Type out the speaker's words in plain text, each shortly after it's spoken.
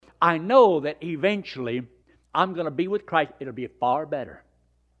I know that eventually I'm going to be with Christ. It'll be far better.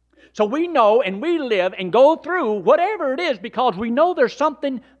 So we know and we live and go through whatever it is because we know there's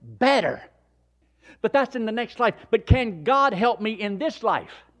something better. But that's in the next life. But can God help me in this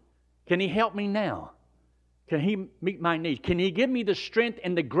life? Can He help me now? Can He meet my needs? Can He give me the strength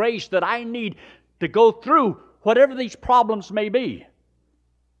and the grace that I need to go through whatever these problems may be?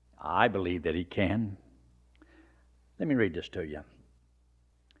 I believe that He can. Let me read this to you.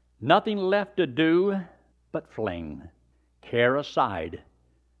 Nothing left to do but fling care aside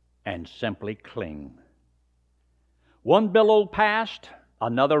and simply cling. One billow past,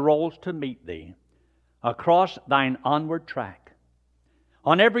 another rolls to meet thee across thine onward track.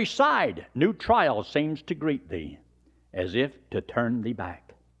 On every side, new trial seems to greet thee, as if to turn thee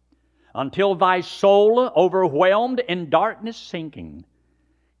back, until thy soul, overwhelmed in darkness sinking,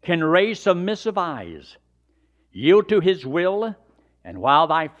 can raise submissive eyes, yield to His will, and while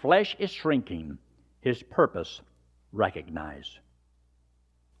thy flesh is shrinking, His purpose recognize.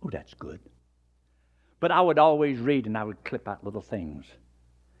 Oh, that's good. But I would always read and I would clip out little things.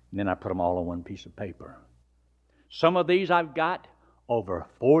 And then I put them all on one piece of paper. Some of these I've got over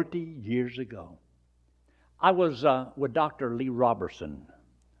 40 years ago. I was with Dr. Lee Robertson,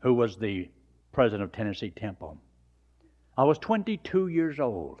 who was the president of Tennessee Temple. I was 22 years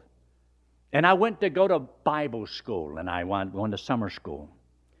old. And I went to go to Bible school, and I went to summer school.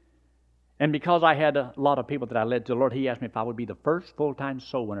 And because I had a lot of people that I led to the Lord, He asked me if I would be the first full-time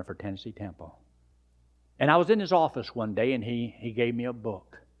soul winner for Tennessee Temple. And I was in his office one day, and he gave me a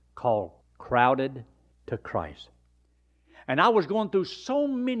book called Crowded to Christ. And I was going through so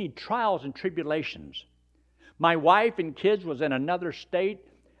many trials and tribulations. My wife and kids was in another state.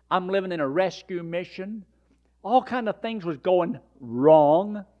 I'm living in a rescue mission. All kind of things was going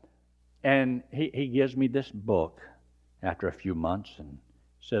wrong. And he gives me this book after a few months and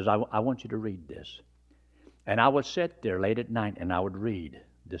says, I want you to read this. And I would sit there late at night and I would read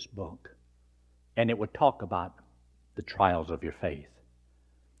this book. And it would talk about the trials of your faith.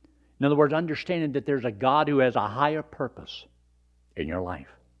 In other words, understanding that there's a God who has a higher purpose in your life.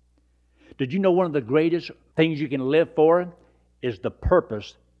 Did you know one of the greatest things you can live for is the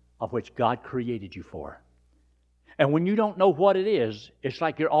purpose of which God created you for? And when you don't know what it is, it's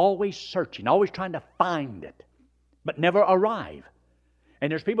like you're always searching, always trying to find it, but never arrive.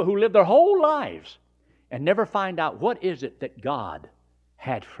 And there's people who live their whole lives and never find out what is it that God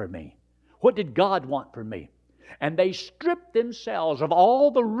had for me. What did God want for me? And they strip themselves of all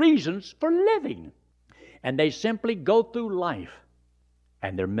the reasons for living. And they simply go through life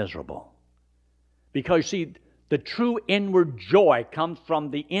and they're miserable. Because, see, the true inward joy comes from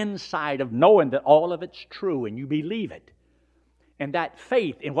the inside of knowing that all of it's true and you believe it. And that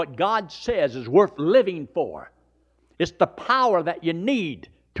faith in what God says is worth living for. It's the power that you need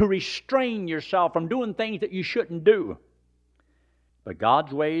to restrain yourself from doing things that you shouldn't do. But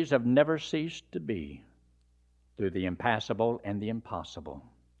God's ways have never ceased to be through the impassable and the impossible.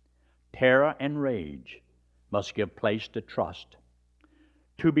 Terror and rage must give place to trust.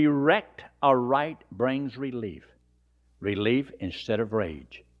 To be wrecked aright brings relief. Relief instead of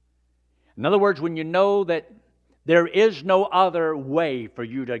rage. In other words, when you know that there is no other way for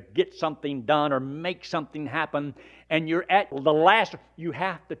you to get something done or make something happen, and you're at the last, you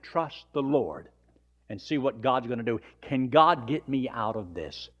have to trust the Lord and see what God's going to do. Can God get me out of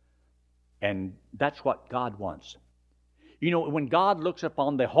this? And that's what God wants. You know, when God looks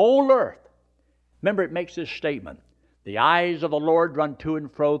upon the whole earth, remember it makes this statement, the eyes of the Lord run to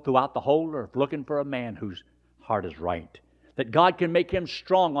and fro throughout the whole earth, looking for a man whose heart is right, that God can make him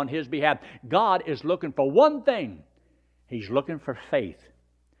strong on His behalf. God is looking for one thing. He's looking for faith.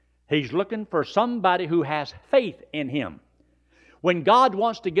 He's looking for somebody who has faith in Him. When God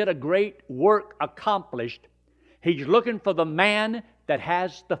wants to get a great work accomplished, He's looking for the man that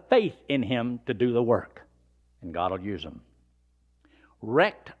has the faith in him to do the work. And God will use him.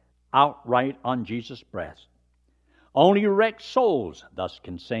 Wrecked outright on Jesus' breast. Only wrecked souls thus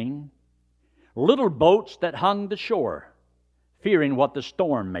can sing. Little boats that hung the shore, fearing what the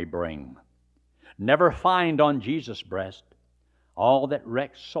storm may bring, never find on Jesus' breast all that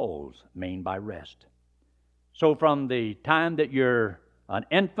wrecked souls mean by rest. So from the time that you're an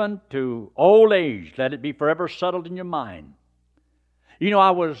infant to old age, let it be forever settled in your mind. You know,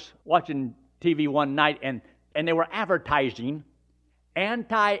 I was watching TV one night and they were advertising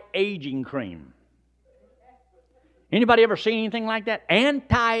anti-aging cream. Anybody ever seen anything like that?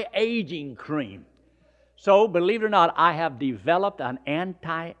 Anti-aging cream. So, believe it or not, I have developed an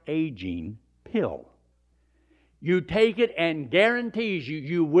anti-aging pill. You take it and guarantees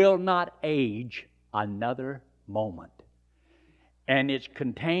you will not age another moment. and it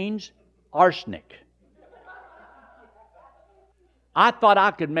contains arsenic. I thought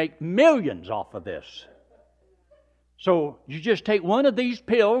I could make millions off of this. So you just take one of these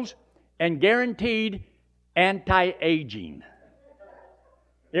pills and guaranteed anti-aging.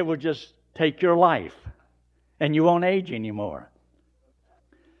 It will just take your life and you won't age anymore.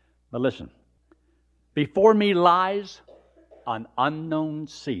 But listen, before me lies an unknown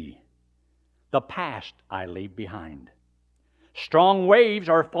sea. The past I leave behind. Strong waves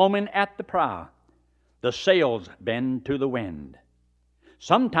are foaming at the prow. The sails bend to the wind.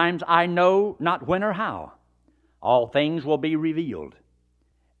 Sometimes I know not when or how. All things will be revealed.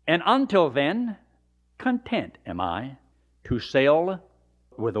 And until then, content am I to sail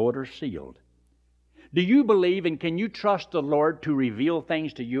with orders sealed. Do you believe and can you trust the Lord to reveal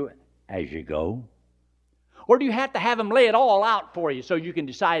things to you as you go? Or do you have to have Him lay it all out for you so you can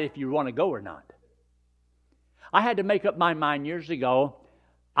decide if you want to go or not? I had to make up my mind years ago,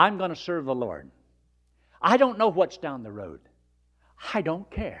 I'm going to serve the Lord. I don't know what's down the road. I don't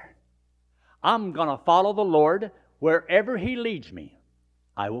care. I'm going to follow the Lord wherever He leads me.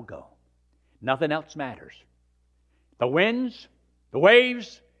 I will go. Nothing else matters. The winds, the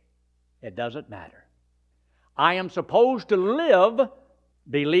waves, it doesn't matter. I am supposed to live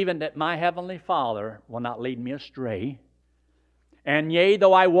believing that my Heavenly Father will not lead me astray. And yea,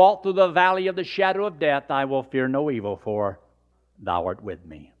 though I walk through the valley of the shadow of death, I will fear no evil, for Thou art with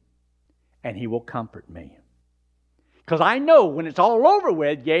me. And He will comfort me. Because I know when it's all over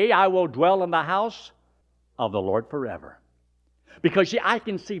with, yea, I will dwell in the house of the Lord forever. Because see, I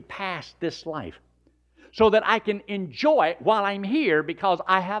can see past this life so that I can enjoy it while I'm here because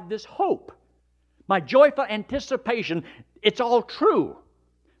I have this hope. My joyful anticipation, it's all true.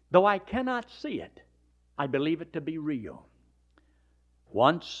 Though I cannot see it, I believe it to be real.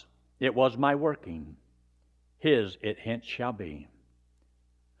 Once it was my working, His it hence shall be.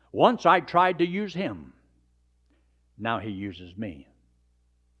 Once I tried to use Him, now He uses me.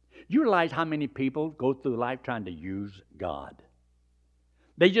 You realize how many people go through life trying to use God?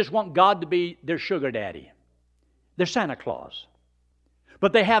 They just want God to be their sugar daddy, their Santa Claus.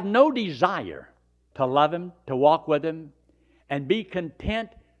 But they have no desire to love Him, to walk with Him, and be content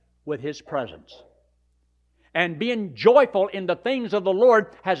with His presence. And being joyful in the things of the Lord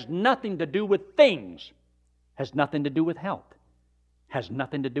has nothing to do with things, has nothing to do with health, has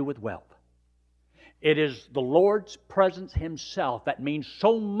nothing to do with wealth. It is the Lord's presence Himself that means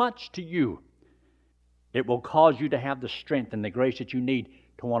so much to you. It will cause you to have the strength and the grace that you need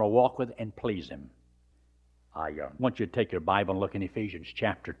to want to walk with and please Him. I want you to take your Bible and look in Ephesians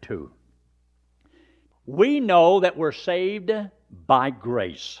chapter 2. We know that we're saved by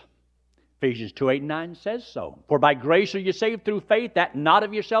grace. Ephesians 2:8-9 says so. For by grace are you saved through faith, that not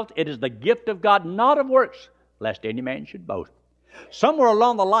of yourselves, it is the gift of God, not of works, lest any man should boast. Somewhere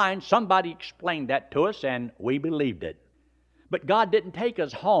along the line, somebody explained that to us, and we believed it. But God didn't take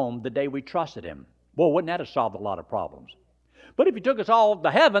us home the day we trusted Him. Well, wouldn't that have solved a lot of problems? But if He took us all to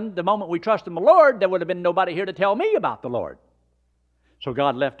heaven the moment we trusted in the Lord, there would have been nobody here to tell me about the Lord. So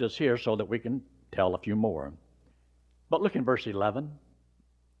God left us here so that we can tell a few more. But look in verse 11.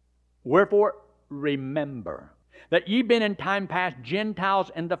 Wherefore, remember that ye been in time past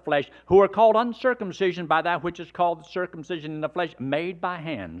Gentiles in the flesh, who are called uncircumcision by that which is called circumcision in the flesh, made by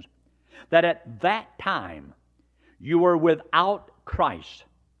hands, that at that time you were without Christ,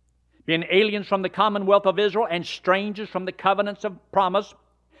 being aliens from the commonwealth of Israel and strangers from the covenants of promise,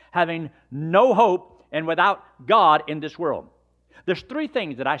 having no hope and without God in this world. There's three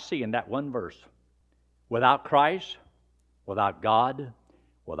things that I see in that one verse. Without Christ, without God,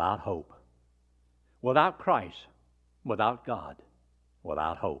 without hope. Without Christ, without God,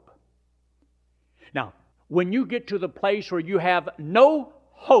 without hope. Now, when you get to the place where you have no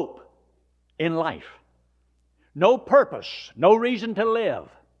hope in life, no purpose, no reason to live,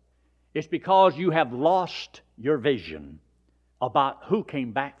 it's because you have lost your vision about who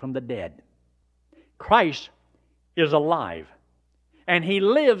came back from the dead. Christ is alive, and He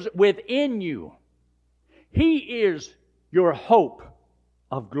lives within you. He is your hope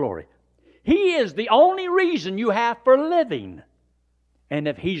of glory. He is the only reason you have for living. And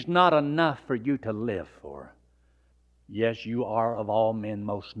if He's not enough for you to live for, yes, you are of all men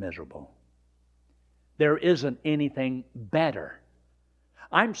most miserable. There isn't anything better.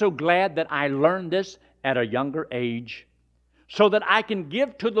 I'm so glad that I learned this at a younger age so that I can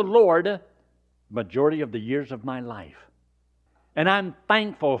give to the Lord the majority of the years of my life. And I'm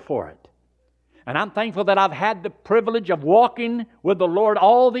thankful for it. And I'm thankful that I've had the privilege of walking with the Lord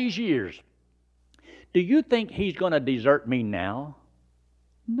all these years. Do you think He's going to desert me now?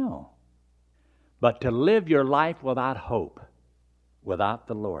 No. But to live your life without hope, without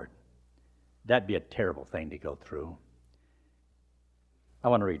the Lord. That'd be a terrible thing to go through. I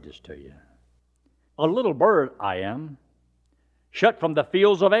want to read this to you. A little bird I am, shut from the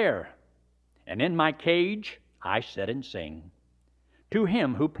fields of air, and in my cage I sit and sing to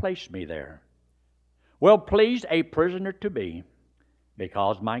Him who placed me there. Well pleased a prisoner to be,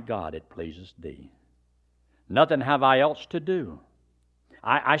 because my God it pleases Thee. Nothing have I else to do.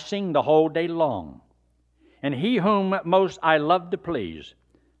 I sing the whole day long, and He whom most I love to please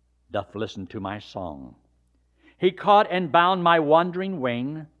doth listen to my song. He caught and bound my wandering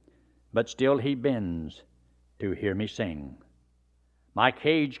wing, but still He bends to hear me sing. My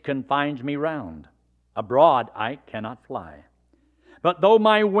cage confines me round, abroad I cannot fly. But though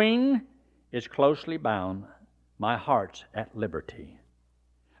my wing is closely bound, my heart's at liberty.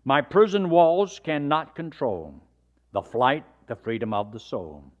 My prison walls cannot control the flight, the freedom of the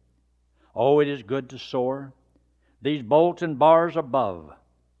soul. Oh, it is good to soar these bolts and bars above,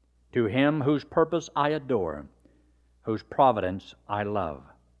 to Him whose purpose I adore, whose providence I love,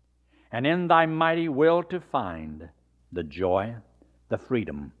 and in Thy mighty will to find the joy, the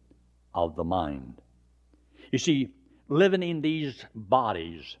freedom of the mind. You see, living in these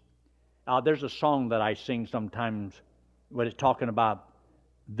bodies, there's a song that I sing sometimes when it's talking about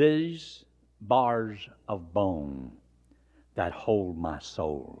these bars of bone that hold my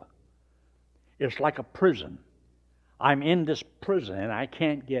soul. It's like a prison. I'm in this prison and I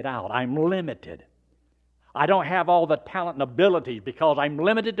can't get out. I'm limited. I don't have all the talent and abilities because I'm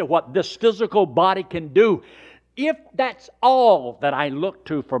limited to what this physical body can do. If that's all that I look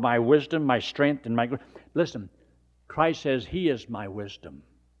to for my wisdom, my strength, and my... Listen, Christ says He is my wisdom.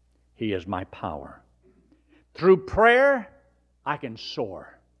 He is my power. Through prayer, I can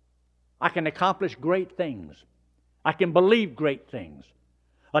soar. I can accomplish great things. I can believe great things.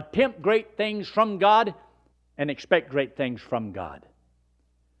 Attempt great things from God and expect great things from God.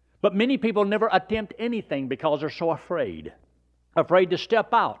 But many people never attempt anything because they're so afraid. Afraid to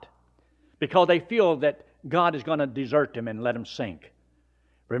step out because they feel that God is going to desert them and let them sink.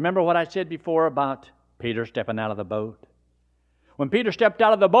 Remember what I said before about Peter stepping out of the boat? When Peter stepped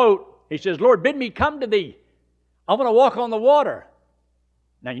out of the boat, he says, Lord, bid me come to Thee. I want to walk on the water.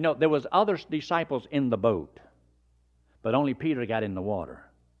 Now, you know, there was other disciples in the boat, but only Peter got in the water.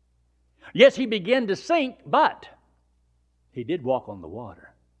 Yes, he began to sink, but he did walk on the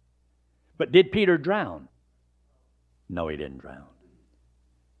water. But did Peter drown? No, he didn't drown.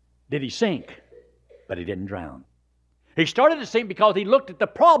 Did he sink? But he didn't drown. He started to sink because he looked at the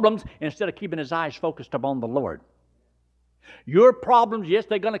problems instead of keeping his eyes focused upon the Lord. Your problems, yes,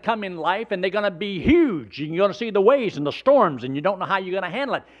 they're going to come in life and they're going to be huge. You're going to see the waves and the storms and you don't know how you're going to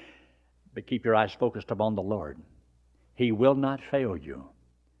handle it. But keep your eyes focused upon the Lord. He will not fail you.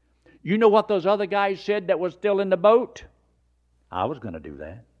 You know what those other guys said that was still in the boat? I was going to do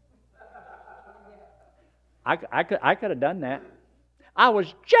that. I could have done that. I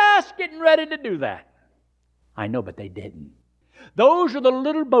was just getting ready to do that. I know, but they didn't. Those are the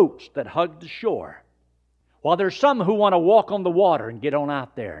little boats that hug the shore. While there's some who want to walk on the water and get on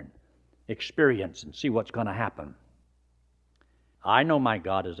out there and experience and see what's going to happen. I know my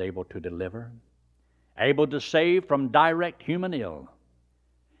God is able to deliver, able to save from direct human ill,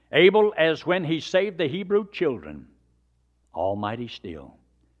 able as when He saved the Hebrew children, almighty still.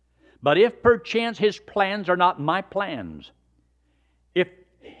 But if perchance His plans are not my plans, if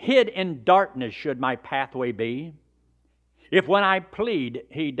hid in darkness should my pathway be, if when I plead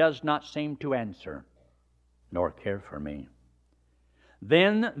He does not seem to answer, nor care for me,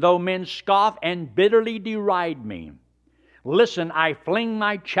 then though men scoff and bitterly deride me, listen, I fling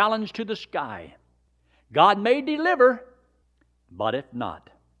my challenge to the sky. God may deliver, but if not,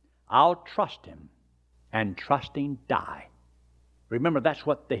 I'll trust Him, and trusting die. Remember, that's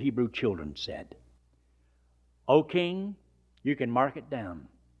what the Hebrew children said. O King, you can mark it down.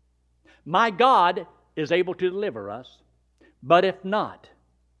 My God is able to deliver us, but if not,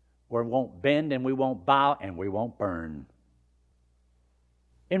 we won't bend and we won't bow and we won't burn.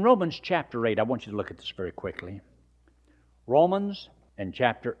 In Romans chapter 8, I want you to look at this very quickly. Romans and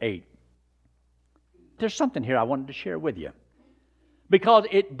chapter 8. There's something here I wanted to share with you because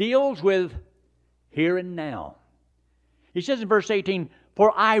it deals with here and now. He says in verse 18,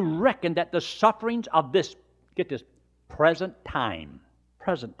 for I reckon that the sufferings of this, get this, present time,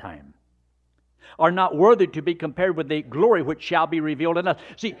 are not worthy to be compared with the glory which shall be revealed in us.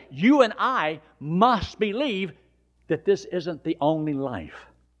 See, you and I must believe that this isn't the only life.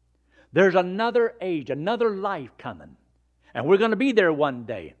 There's another age, another life coming. And we're going to be there one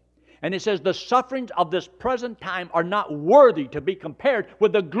day. And it says the sufferings of this present time are not worthy to be compared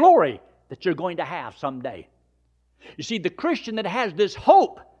with the glory that you're going to have someday. You see, the Christian that has this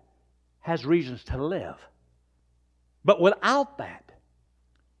hope has reasons to live. But without that,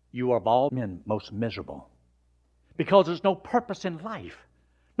 you are of all men most miserable. Because there's no purpose in life.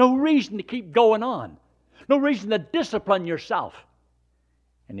 No reason to keep going on. No reason to discipline yourself.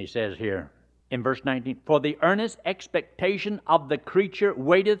 And he says here in verse 19, for the earnest expectation of the creature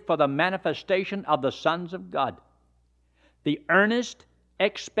waiteth for the manifestation of the sons of God. The earnest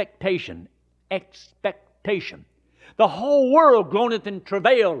expectation. Expectation. The whole world groaneth in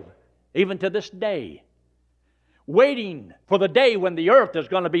travail, even to this day, waiting for the day when the earth is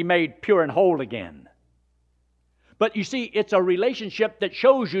going to be made pure and whole again. But you see, it's a relationship that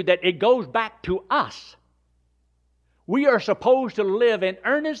shows you that it goes back to us. We are supposed to live in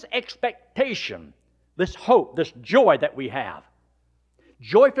earnest expectation, this hope, this joy that we have,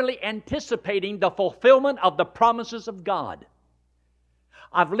 joyfully anticipating the fulfillment of the promises of God.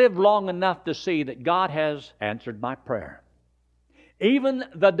 I've lived long enough to see that God has answered my prayer. Even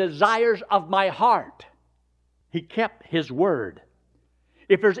the desires of my heart, He kept His word.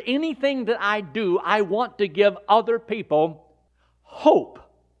 If there's anything that I do, I want to give other people hope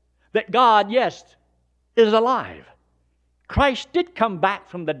that God, yes, is alive. Christ did come back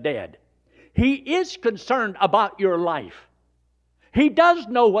from the dead. He is concerned about your life. He does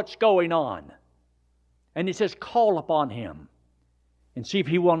know what's going on. And He says, call upon Him and see if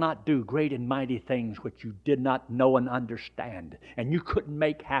He will not do great and mighty things which you did not know and understand and you couldn't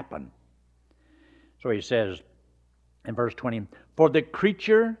make happen. So He says in verse 20, for the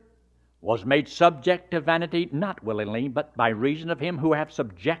creature was made subject to vanity, not willingly, but by reason of Him who hath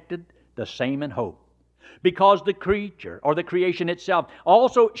subjected the same in hope. Because the creature, or the creation itself,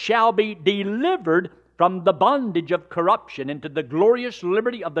 also shall be delivered from the bondage of corruption into the glorious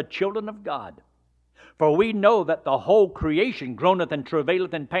liberty of the children of God. For we know that the whole creation groaneth and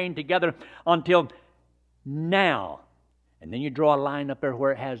travaileth in pain together until now. And then you draw a line up there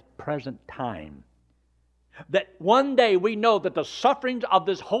where it has present time. That one day we know that the sufferings of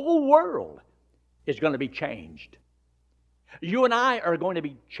this whole world is going to be changed. You and I are going to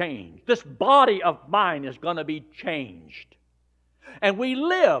be changed. This body of mine is going to be changed. And we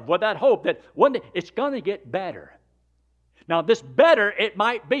live with that hope that one day it's going to get better. Now, this better, it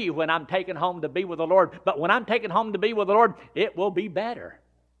might be when I'm taken home to be with the Lord. But when I'm taken home to be with the Lord, it will be better.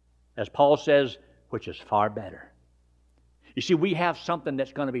 As Paul says, which is far better. You see, we have something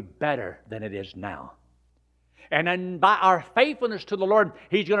that's going to be better than it is now. And then by our faithfulness to the Lord,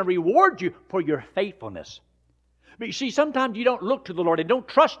 He's going to reward you for your faithfulness. But you see, sometimes you don't look to the Lord and don't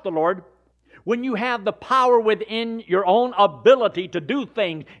trust the Lord. When you have the power within your own ability to do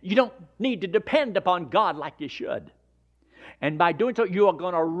things, you don't need to depend upon God like you should. And by doing so, you are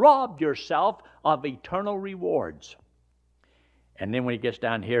going to rob yourself of eternal rewards. And then when he gets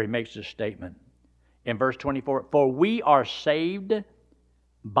down here, he makes this statement in verse 24, for we are saved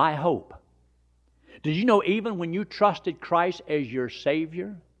by hope. Did you know even when you trusted Christ as your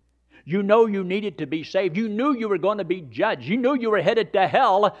Savior, you know you needed to be saved. You knew you were going to be judged. You knew you were headed to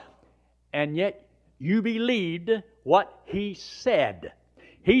hell, and yet you believed what He said.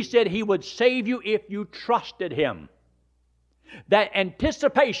 He said He would save you if you trusted Him. That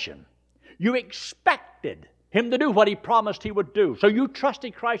anticipation, you expected Him to do what He promised He would do. So you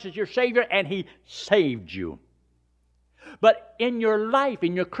trusted Christ as your Savior, and He saved you. But in your life,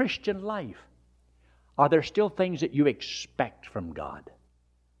 in your Christian life, are there still things that you expect from God?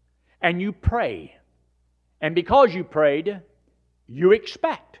 And you pray. And because you prayed, you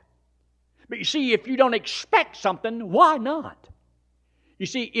expect. But you see, if you don't expect something, why not? You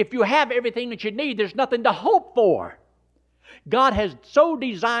see, if you have everything that you need, there's nothing to hope for. God has so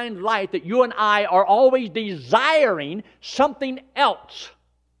designed life that you and I are always desiring something else.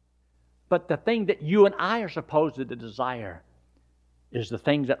 But the thing that you and I are supposed to desire is the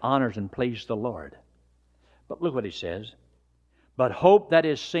things that honors and please the Lord. But look what he says. But hope that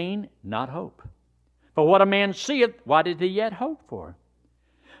is seen, not hope. For what a man seeth, why did he yet hope for?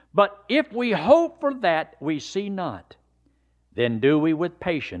 But if we hope for that we see not, then do we with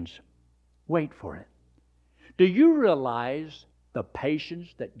patience wait for it. Do you realize the patience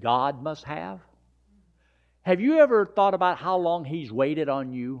that God must have? Have you ever thought about how long He's waited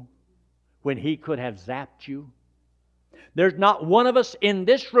on you when He could have zapped you? There's not one of us in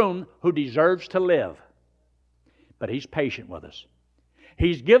this room who deserves to live. But He's patient with us.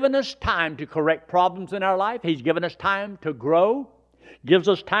 He's given us time to correct problems in our life. He's given us time to grow. Gives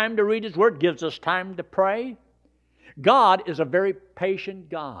us time to read His Word. Gives us time to pray. God is a very patient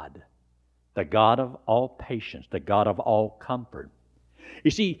God. The God of all patience. The God of all comfort. You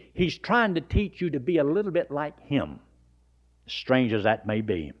see, He's trying to teach you to be a little bit like Him. Strange as that may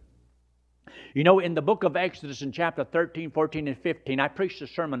be. You know, in the book of Exodus in chapter 13, 14, and 15, I preached a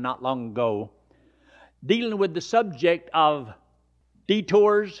sermon not long ago dealing with the subject of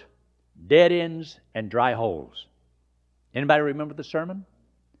detours, dead ends, and dry holes. Anybody remember the sermon?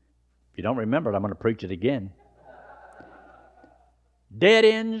 If you don't remember it, I'm going to preach it again. Dead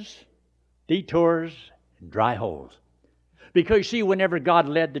ends, detours, and dry holes. Because you see, whenever God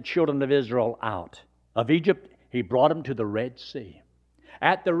led the children of Israel out of Egypt, He brought them to the Red Sea.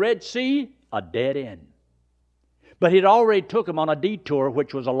 At the Red Sea, a dead end. But He'd already took them on a detour,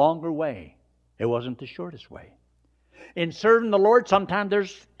 which was a longer way. It wasn't the shortest way. In serving the Lord, sometimes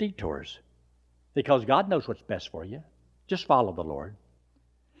there's detours. Because God knows what's best for you. Just follow the Lord.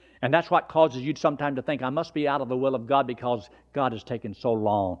 And that's what causes you sometimes to think, I must be out of the will of God because God has taken so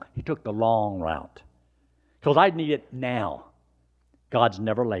long. He took the long route. Because I need it now. God's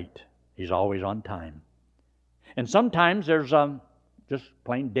never late. He's always on time. And sometimes there's just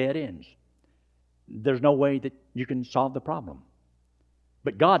plain dead ends. There's no way that you can solve the problem.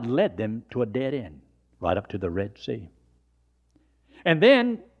 But God led them to a dead end, right up to the Red Sea. And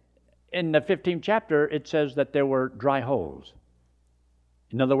then, in the 15th chapter, it says that there were dry holes.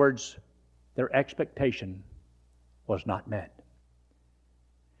 In other words, their expectation was not met.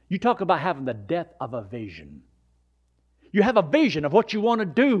 You talk about having the death of a vision. You have a vision of what you want to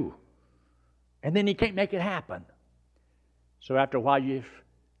do, and then you can't make it happen. So after a while, you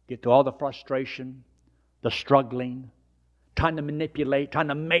get to all the frustration, the struggling, trying to manipulate, trying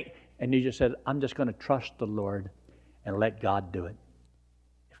to make, and you just said, I'm just going to trust the Lord and let God do it.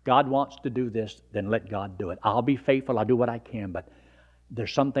 If God wants to do this, then let God do it. I'll be faithful, I'll do what I can, but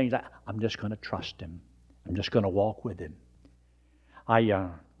there's some things I'm just going to trust Him. I'm just going to walk with Him. I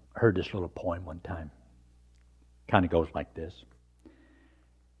heard this little poem one time. Kind of goes like this.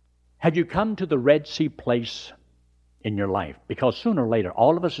 Have you come to the Red Sea place in your life? Because sooner or later,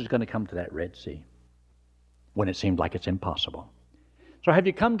 all of us is going to come to that Red Sea when it seems like it's impossible. So have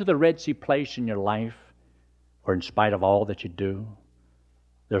you come to the Red Sea place in your life where in spite of all that you do,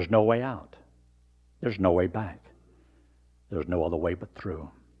 there's no way out. There's no way back. There's no other way but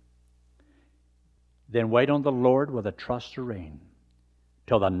through. Then wait on the Lord with a trust serene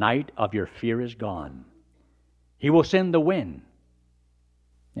till the night of your fear is gone. He will send the wind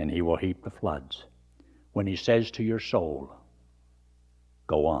and He will heap the floods when He says to your soul,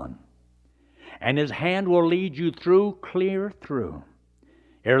 go on. And His hand will lead you through, clear through,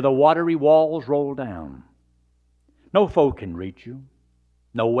 ere the watery walls roll down. No foe can reach you,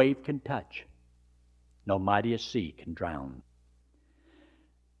 no wave can touch, no mightiest sea can drown.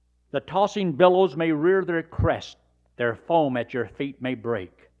 The tossing billows may rear their crest, their foam at your feet may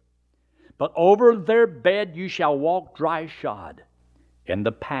break, but over their bed you shall walk dry shod in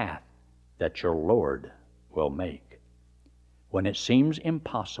the path that your Lord will make. When it seems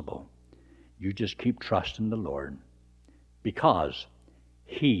impossible, you just keep trusting the Lord because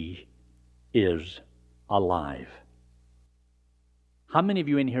He is alive. How many of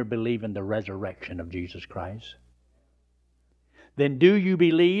you in here believe in the resurrection of Jesus Christ? Then do you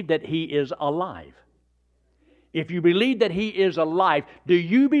believe that He is alive? If you believe that He is alive, do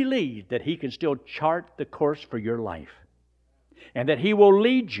you believe that He can still chart the course for your life? And that He will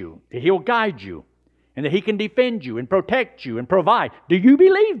lead you, that He'll guide you, and that He can defend you and protect you and provide? Do you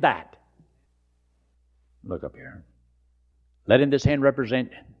believe that? Look up here. Letting this hand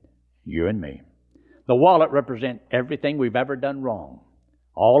represent you and me. The wallet represents everything we've ever done wrong.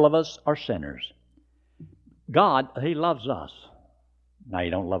 All of us are sinners. God, He loves us. Now, He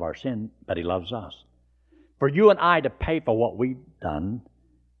don't love our sin, but He loves us. For you and I to pay for what we've done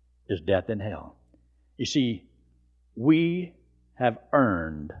is death and hell. You see, we have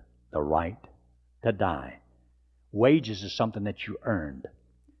earned the right to die. Wages is something that you earned.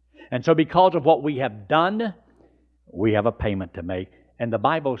 And so because of what we have done, we have a payment to make. And the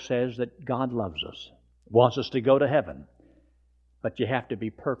Bible says that God loves us, wants us to go to heaven. But you have to be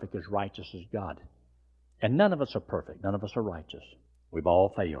perfect, as righteous as God. And none of us are perfect. None of us are righteous. We've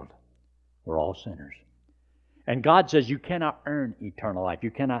all failed. We're all sinners. And God says you cannot earn eternal life.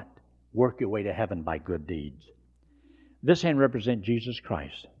 You cannot work your way to heaven by good deeds. This hand represents Jesus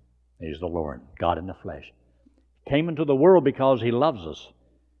Christ. He's the Lord, God in the flesh. He came into the world because He loves us.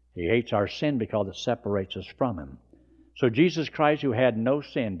 He hates our sin because it separates us from Him. So Jesus Christ, who had no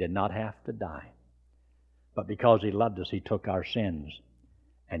sin, did not have to die. But because He loved us, He took our sins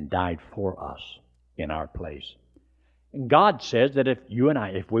and died for us in our place. And God says that if you and I,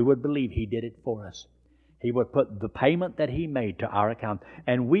 if we would believe He did it for us, He would put the payment that He made to our account,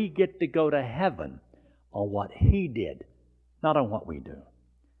 and we get to go to heaven on what He did, not on what we do.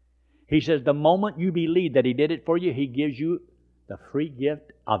 He says the moment you believe that He did it for you, He gives you the free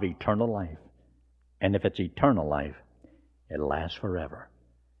gift of eternal life. And if it's eternal life, it lasts forever.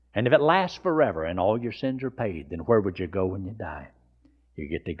 And if it lasts forever and all your sins are paid, then where would you go when you die? You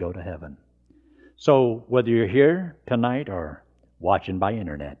get to go to heaven. So whether you're here tonight or watching by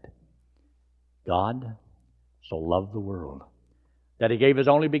internet, God so loved the world that He gave His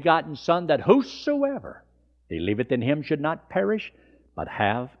only begotten Son, that whosoever believeth in Him should not perish, but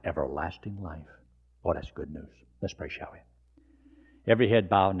have everlasting life. Boy, that's good news. Let's pray, shall we? Every head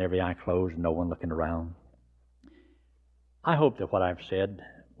bowed and every eye closed, no one looking around. I hope that what I've said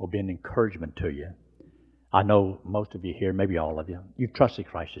will be an encouragement to you. I know most of you here, maybe all of you, you've trusted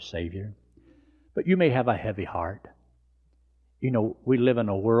Christ as Savior, but you may have a heavy heart. You know, we live in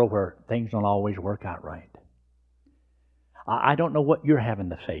a world where things don't always work out right. I don't know what you're having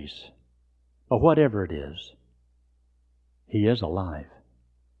to face, but whatever it is, He is alive.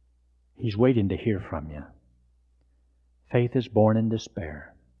 He's waiting to hear from you. Faith is born in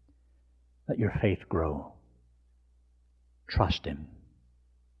despair. Let your faith grow. Trust Him.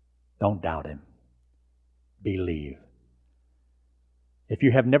 Don't doubt Him. Believe. If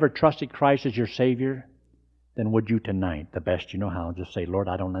you have never trusted Christ as your Savior, then would you tonight, the best you know how, just say, Lord,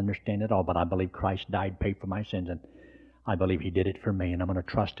 I don't understand it all, but I believe Christ died, paid for my sins, and I believe He did it for me, and I'm going to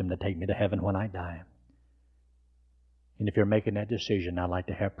trust Him to take me to heaven when I die. And if you're making that decision, I'd like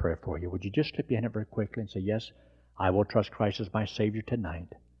to have prayer for you. Would you just slip your hand up very quickly and say, yes, I will trust Christ as my Savior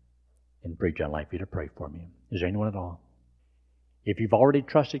tonight? And preacher, I'd like for you to pray for me. Is there anyone at all? If you've already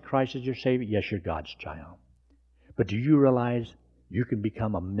trusted Christ as your Savior, yes, you're God's child. But do you realize you can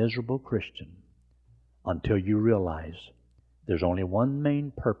become a miserable Christian until you realize there's only one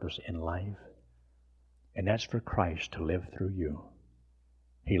main purpose in life, and that's for Christ to live through you.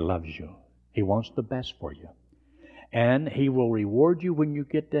 He loves you. He wants the best for you. And He will reward you when you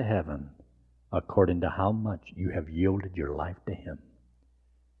get to heaven according to how much you have yielded your life to Him.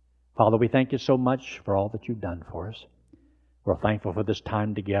 Father, we thank You so much for all that You've done for us. We're thankful for this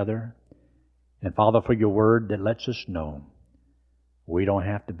time together. And Father, for Your word that lets us know we don't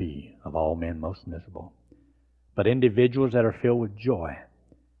have to be, of all men, most miserable, but individuals that are filled with joy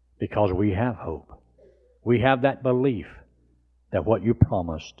because we have hope. We have that belief that what You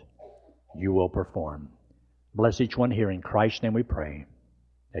promised, You will perform. Bless each one here. In Christ's name we pray.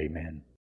 Amen.